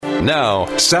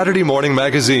Now, Saturday Morning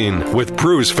Magazine with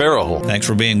Bruce Farrell. Thanks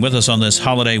for being with us on this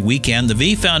holiday weekend. The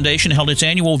V Foundation held its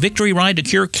annual Victory Ride to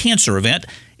Cure Cancer event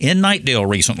in Knightdale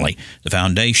recently. The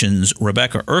Foundation's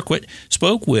Rebecca Erquitt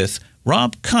spoke with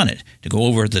Rob Connett to go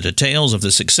over the details of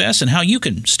the success and how you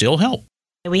can still help.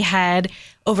 We had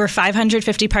over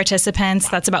 550 participants.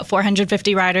 That's about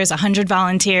 450 riders, 100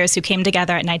 volunteers who came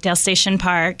together at Knightdale Station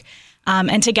Park.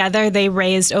 And together they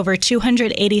raised over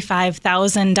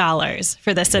 $285,000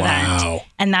 for this event. Wow.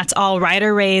 And that's all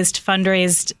rider-raised,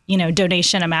 fundraised,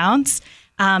 donation amounts.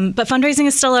 But fundraising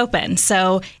is still open.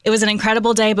 So it was an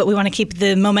incredible day, but we want to keep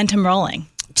the momentum rolling.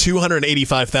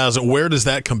 $285,000. Where does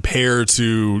that compare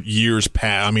to years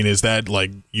past? I mean, is that like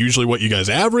usually what you guys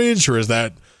average, or is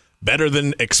that better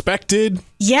than expected?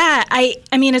 Yeah, I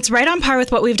mean, it's right on par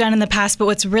with what we've done in the past, but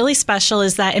what's really special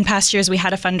is that in past years we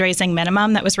had a fundraising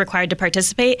minimum that was required to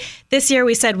participate. This year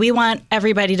we said we want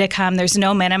everybody to come. There's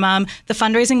no minimum. The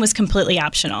fundraising was completely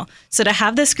optional. So to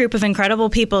have this group of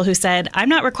incredible people who said, I'm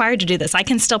not required to do this. I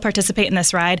can still participate in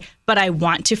this ride, but I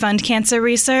want to fund cancer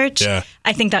research. Yeah.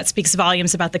 I think that speaks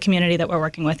volumes about the community that we're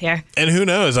working with here. And who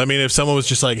knows? I mean, if someone was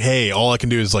just like, hey, all I can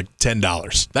do is like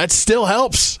 $10, that still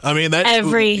helps. I mean, that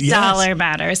every dollar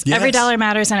matters. Yes. Every dollar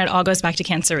matters, and it all goes back to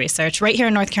cancer research right here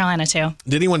in North Carolina, too.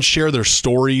 Did anyone share their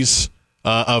stories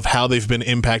of how they've been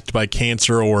impacted by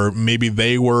cancer, or maybe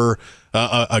they were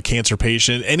a cancer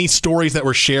patient? Any stories that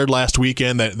were shared last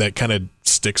weekend that kind of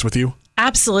sticks with you?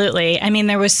 Absolutely. I mean,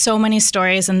 there was so many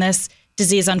stories, and this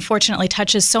disease unfortunately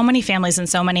touches so many families and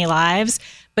so many lives.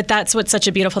 But that's what's such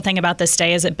a beautiful thing about this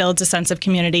day, is it builds a sense of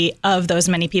community of those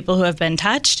many people who have been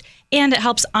touched, and it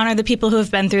helps honor the people who have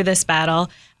been through this battle.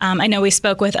 I know we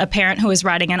spoke with a parent who was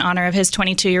riding in honor of his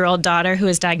 22-year-old daughter who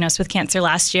was diagnosed with cancer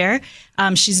last year.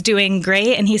 She's doing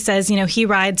great, and he says, he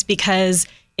rides because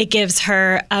it gives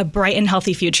her a bright and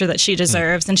healthy future that she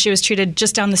deserves. And she was treated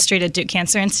just down the street at Duke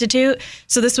Cancer Institute.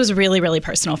 So this was really, really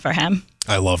personal for him.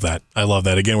 I love that.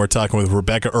 Again, we're talking with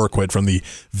Rebecca Erquitt from the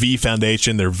V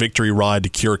Foundation, their Victory Ride to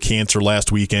Cure Cancer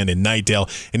last weekend in Knightdale.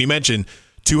 And you mentioned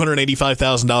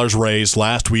 $285,000 raised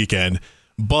last weekend,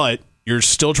 but you're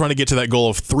still trying to get to that goal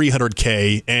of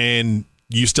 $300K, and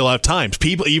you still have time.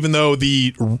 People, even though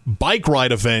the bike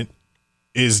ride event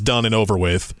is done and over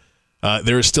with,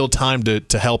 there is still time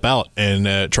to help out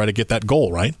and try to get that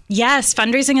goal, right? Yes,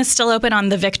 fundraising is still open on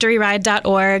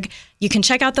thevictoryride.org. You can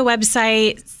check out the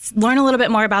website, learn a little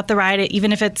bit more about the ride,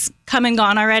 even if it's come and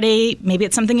gone already. Maybe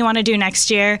it's something you want to do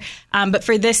next year. But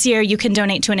for this year, you can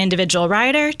donate to an individual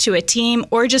rider, to a team,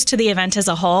 or just to the event as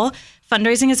a whole.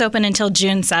 Fundraising is open until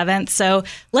June 7th. So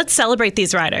let's celebrate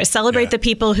these riders. Celebrate the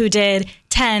people who did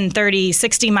 10, 30,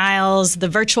 60 miles, the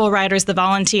virtual riders, the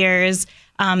volunteers.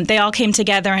 They all came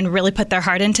together and really put their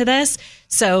heart into this.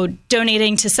 So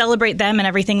donating to celebrate them and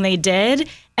everything they did.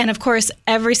 And of course,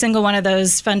 every single one of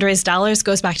those fundraised dollars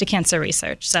goes back to cancer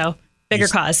research. So bigger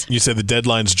cause. You said the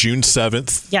deadline's June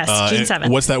 7th. Yes, June 7th.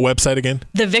 What's that website again?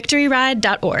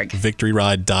 Thevictoryride.org.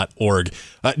 Victoryride.org.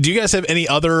 Do you guys have any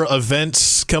other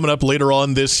events coming up later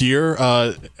on this year?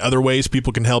 Other ways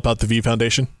people can help out the V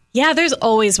Foundation? Yeah, there's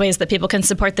always ways that people can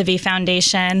support the V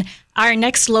Foundation. Our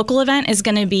next local event is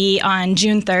going to be on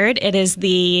June 3rd. It is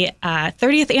the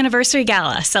 30th anniversary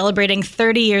gala, celebrating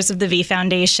 30 years of the V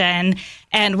Foundation.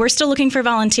 And we're still looking for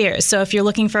volunteers. So if you're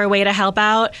looking for a way to help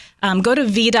out, go to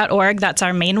v.org. That's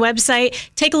our main website.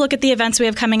 Take a look at the events we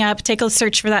have coming up. Take a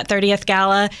search for that 30th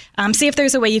gala. See if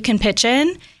there's a way you can pitch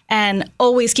in. And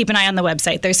always keep an eye on the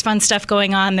website. There's fun stuff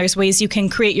going on. There's ways you can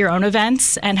create your own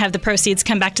events and have the proceeds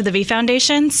come back to the V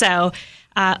Foundation. So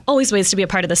always ways to be a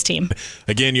part of this team.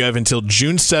 Again, you have until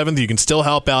June 7th. You can still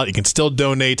help out. You can still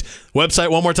donate.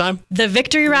 Website one more time?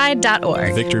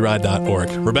 Thevictoryride.org.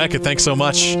 Victoryride.org. Rebecca, thanks so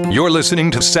much. You're listening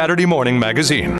to Saturday Morning Magazine.